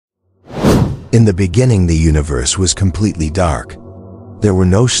In the beginning, the universe was completely dark. There were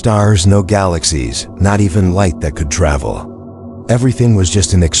no stars, no galaxies, not even light that could travel. Everything was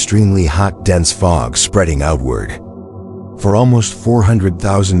just an extremely hot, dense fog spreading outward. For almost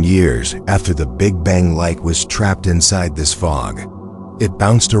 400,000 years after the Big Bang, light was trapped inside this fog. It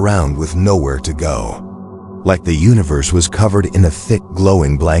bounced around with nowhere to go, like the universe was covered in a thick,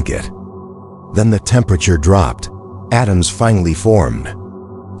 glowing blanket. Then the temperature dropped, atoms finally formed,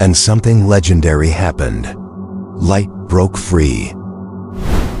 and something legendary happened. Light broke free.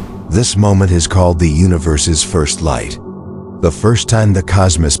 This moment is called the universe's first light. The first time the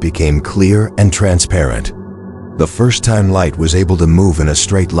cosmos became clear and transparent. The first time light was able to move in a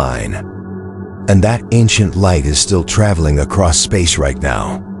straight line. And that ancient light is still traveling across space right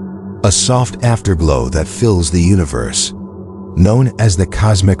now. A soft afterglow that fills the universe, known as the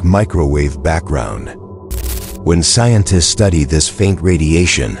cosmic microwave background. When scientists study this faint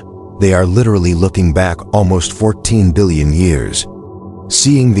radiation, they are literally looking back almost 14 billion years,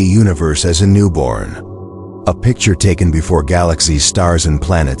 seeing the universe as a newborn, a picture taken before galaxies, stars, and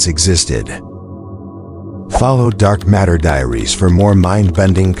planets existed. Follow Dark Matter Diaries for more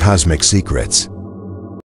mind-bending cosmic secrets.